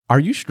Are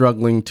you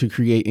struggling to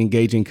create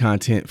engaging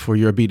content for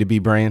your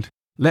B2B brand?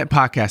 Let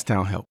Podcast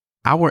Town help.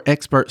 Our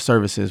expert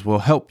services will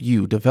help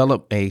you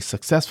develop a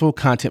successful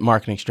content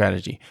marketing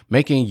strategy,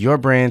 making your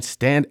brand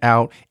stand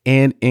out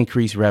and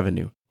increase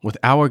revenue. With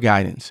our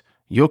guidance,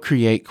 you'll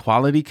create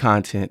quality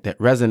content that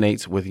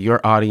resonates with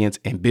your audience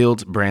and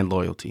builds brand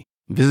loyalty.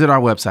 Visit our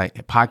website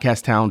at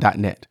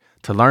podcasttown.net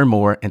to learn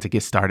more and to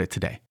get started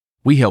today.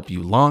 We help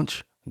you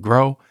launch,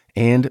 grow,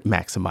 and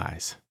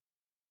maximize.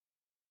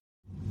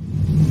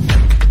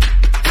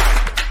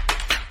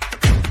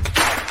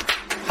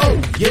 Oh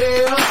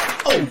yeah,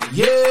 oh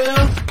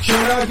yeah,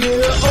 can I get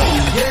a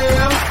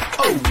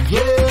oh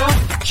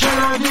yeah, can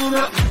I get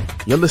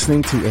a... You're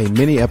listening to a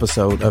mini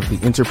episode of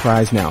the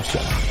Enterprise Now Show,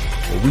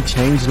 where we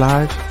change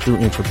lives through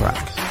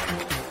enterprise.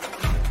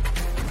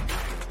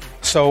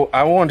 So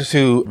I wanted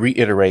to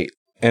reiterate,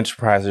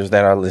 enterprisers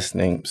that are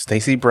listening,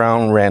 Stacey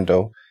Brown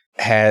Randall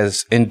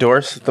has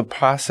endorsed the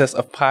process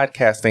of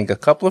podcasting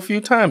a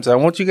few times. I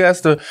want you guys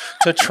to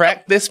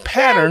track this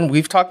pattern.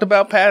 We've talked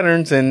about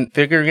patterns and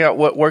figuring out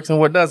what works and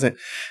what doesn't.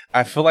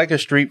 I feel like a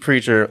street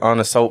preacher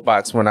on a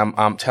soapbox when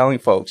I'm telling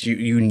folks,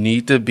 you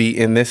need to be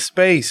in this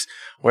space,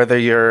 whether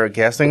you're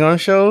guesting on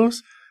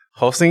shows,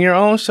 hosting your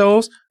own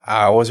shows.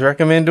 I always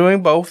recommend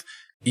doing both.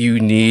 You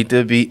need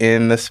to be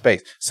in the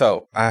space.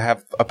 So I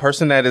have a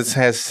person that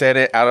has said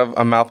it out of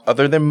a mouth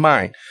other than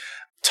mine.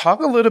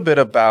 Talk a little bit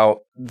about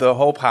the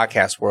whole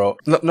podcast world.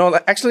 No,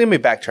 actually, let me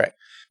backtrack.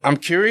 I'm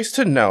curious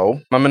to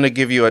know, I'm going to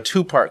give you a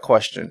two-part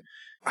question.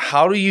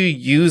 How do you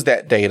use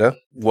that data,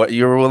 what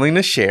you're willing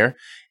to share?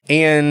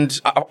 And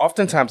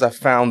oftentimes I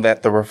found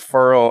that the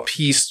referral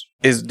piece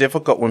is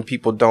difficult when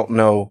people don't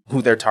know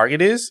who their target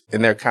is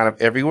and they're kind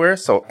of everywhere.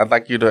 So I'd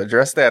like you to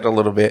address that a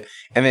little bit.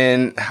 And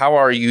then how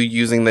are you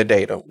using the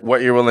data,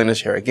 what you're willing to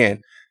share?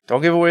 Again,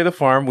 don't give away the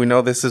farm. We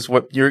know this is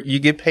what you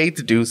get paid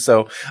to do.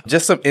 So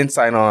just some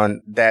insight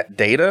on that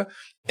data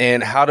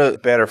and how to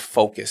better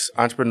focus.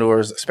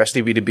 Entrepreneurs,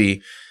 especially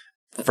B2B,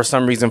 for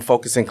some reason,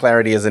 focus and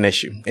clarity is an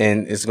issue.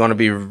 And it's going to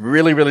be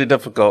really, really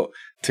difficult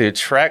to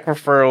track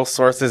referral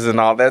sources and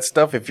all that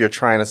stuff if you're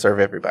trying to serve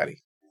everybody.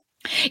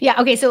 Yeah.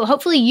 Okay. So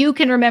hopefully you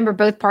can remember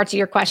both parts of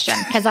your question,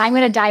 because I'm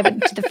going to dive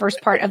into the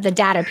first part of the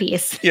data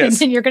piece. Yes. And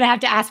then you're going to have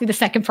to ask me the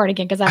second part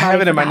again, because I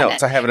have it in my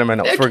notes. I have it in my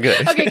notes. We're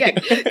good. Okay,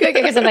 good. Good.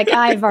 Because I'm like,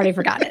 I've already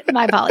forgotten it.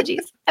 My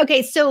apologies.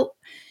 Okay. So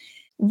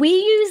we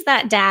use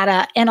that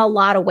data in a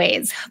lot of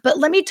ways, but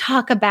let me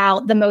talk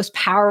about the most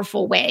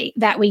powerful way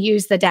that we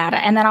use the data.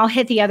 And then I'll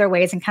hit the other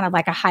ways in kind of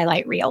like a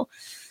highlight reel.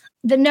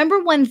 The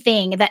number one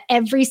thing that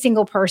every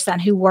single person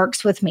who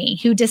works with me,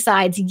 who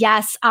decides,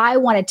 yes, I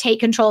want to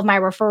take control of my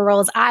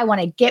referrals, I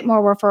want to get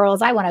more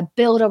referrals, I want to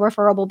build a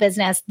referable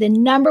business, the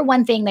number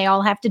one thing they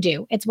all have to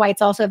do, it's why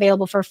it's also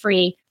available for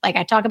free, like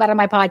I talk about on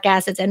my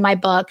podcast, it's in my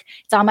book,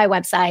 it's on my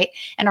website,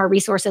 and our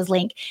resources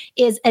link,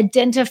 is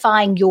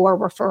identifying your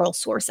referral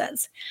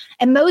sources.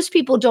 And most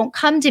people don't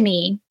come to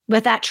me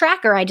with that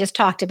tracker I just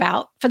talked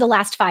about for the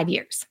last 5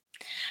 years.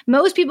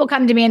 Most people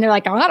come to me and they're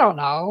like, oh, I don't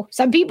know.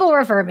 Some people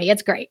refer me.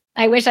 It's great.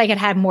 I wish I could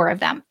have more of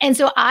them. And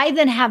so I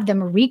then have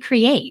them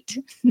recreate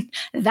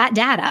that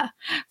data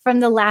from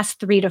the last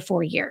 3 to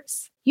 4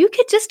 years. You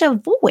could just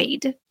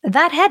avoid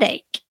that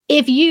headache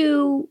if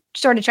you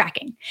started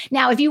tracking.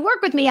 Now, if you work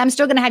with me, I'm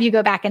still going to have you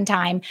go back in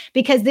time,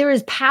 because there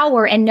is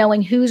power in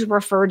knowing who's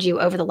referred you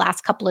over the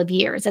last couple of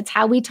years. It's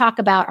how we talk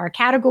about our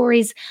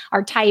categories,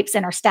 our types,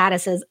 and our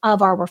statuses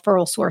of our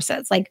referral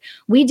sources. Like,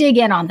 we dig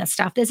in on this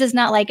stuff. This is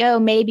not like, oh,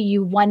 maybe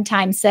you one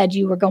time said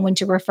you were going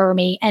to refer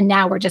me and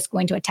now we're just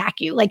going to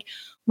attack you. Like,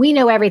 we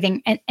know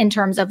everything in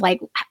terms of like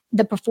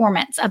the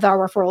performance of our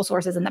referral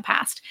sources in the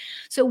past.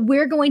 So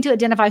we're going to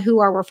identify who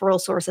our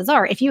referral sources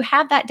are. If you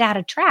have that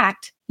data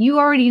tracked, you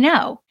already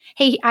know,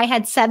 hey, I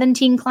had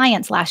 17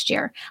 clients last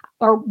year,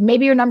 or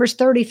maybe your number's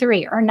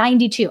 33 or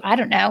 92. I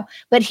don't know.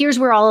 But here's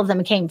where all of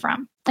them came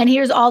from. And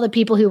here's all the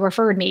people who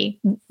referred me,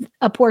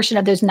 a portion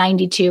of those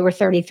 92 or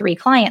 33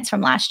 clients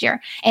from last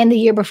year and the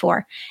year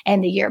before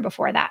and the year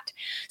before that.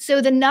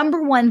 So the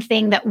number one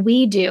thing that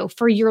we do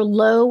for your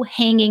low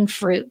hanging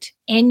fruit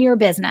in your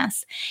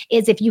business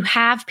is, if you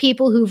have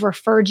people who've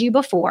referred you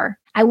before,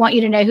 I want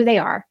you to know who they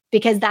are,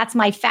 because that's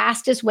my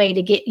fastest way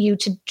to get you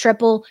to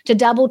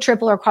double,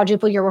 triple, or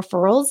quadruple your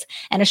referrals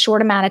in a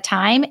short amount of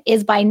time,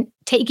 is by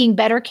taking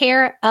better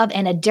care of,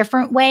 in a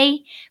different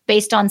way,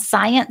 based on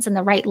science and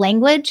the right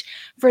language,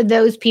 for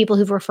those people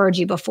who've referred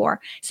you before.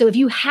 So if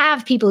you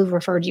have people who've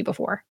referred you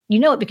before, you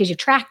know it because you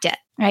tracked it,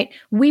 right?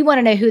 We want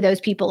to know who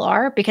those people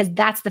are, because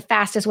that's the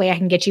fastest way I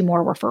can get you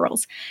more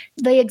referrals.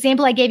 The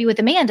example I gave you with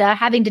Amanda,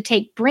 having to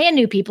take brand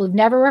new people who've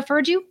never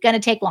referred you, going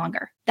to take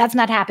longer. That's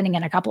not happening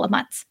in a couple of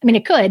months. I mean,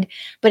 it could,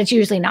 but it's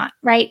usually not,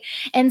 right?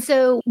 And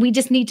so we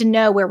just need to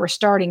know where we're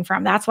starting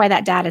from. That's why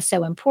that data is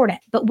so important.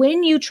 But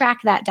when you track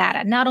that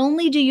data, not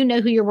only do you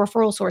know who your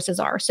referral sources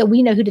are, so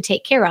we know who to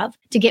take care of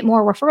to get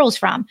more referrals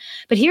from,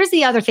 but here's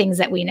the other things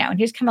that we know. And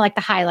here's kind of like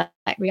the highlight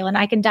reel, and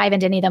I can dive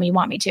into any of them you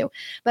want me to.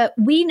 But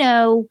we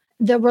know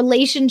the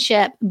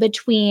relationship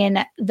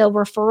between the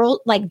referral,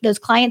 like those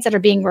clients that are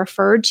being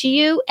referred to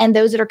you, and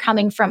those that are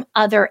coming from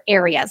other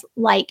areas,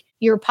 like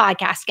you're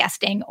podcast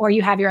guesting or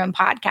you have your own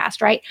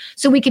podcast, right?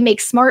 So we can make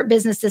smart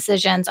business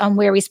decisions on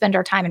where we spend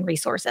our time and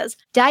resources.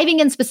 Diving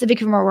in specific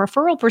from a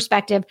referral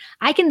perspective,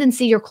 I can then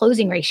see your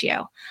closing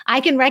ratio. I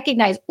can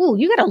recognize, ooh,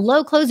 you got a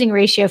low closing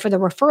ratio for the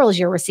referrals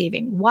you're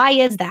receiving. Why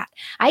is that?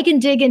 I can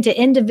dig into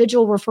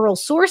individual referral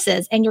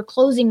sources and your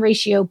closing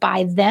ratio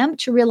by them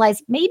to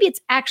realize maybe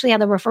it's actually how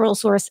the referral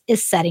source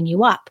is setting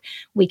you up.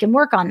 We can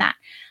work on that.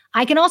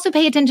 I can also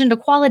pay attention to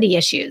quality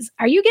issues.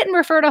 Are you getting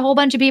referred a whole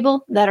bunch of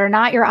people that are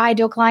not your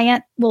ideal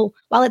client? Well,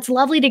 while it's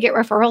lovely to get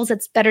referrals,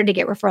 it's better to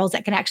get referrals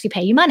that can actually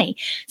pay you money.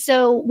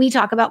 So we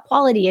talk about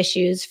quality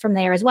issues from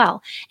there as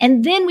well.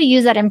 And then we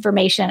use that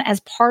information as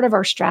part of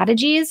our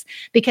strategies,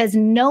 because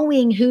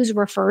knowing who's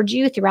referred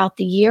you throughout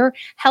the year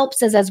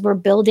helps us as we're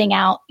building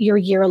out your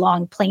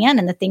year-long plan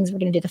and the things we're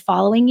going to do the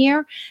following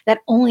year. That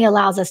only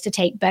allows us to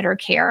take better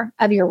care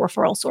of your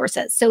referral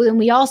sources. So then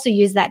we also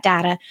use that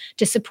data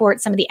to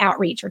support some of the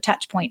outreach or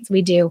touch points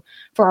we do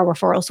for our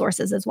referral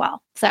sources as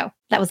well. So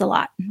that was a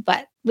lot,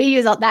 but we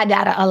use that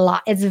data a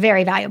lot. It's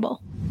very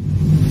valuable.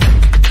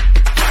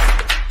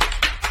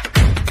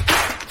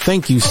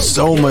 Thank you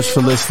so much for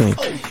listening.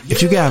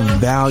 If you got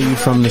value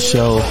from the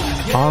show,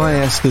 all I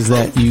ask is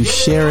that you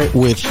share it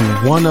with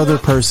one other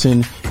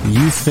person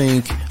you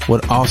think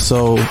would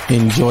also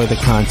enjoy the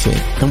content.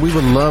 And we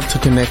would love to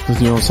connect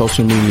with you on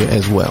social media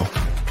as well.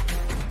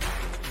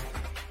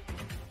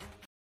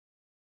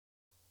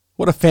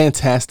 What a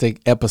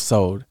fantastic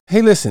episode.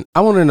 Hey, listen, I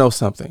want to know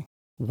something.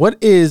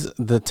 What is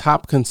the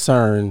top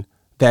concern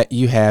that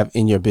you have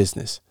in your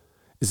business?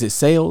 Is it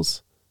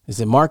sales?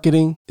 Is it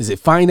marketing? Is it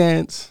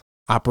finance?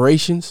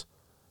 Operations?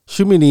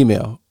 Shoot me an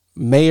email,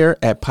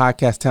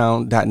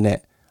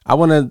 mayor@podcasttown.net. I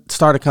want to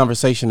start a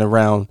conversation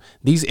around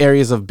these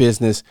areas of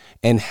business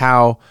and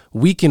how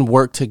we can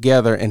work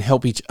together and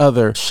help each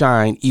other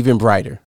shine even brighter.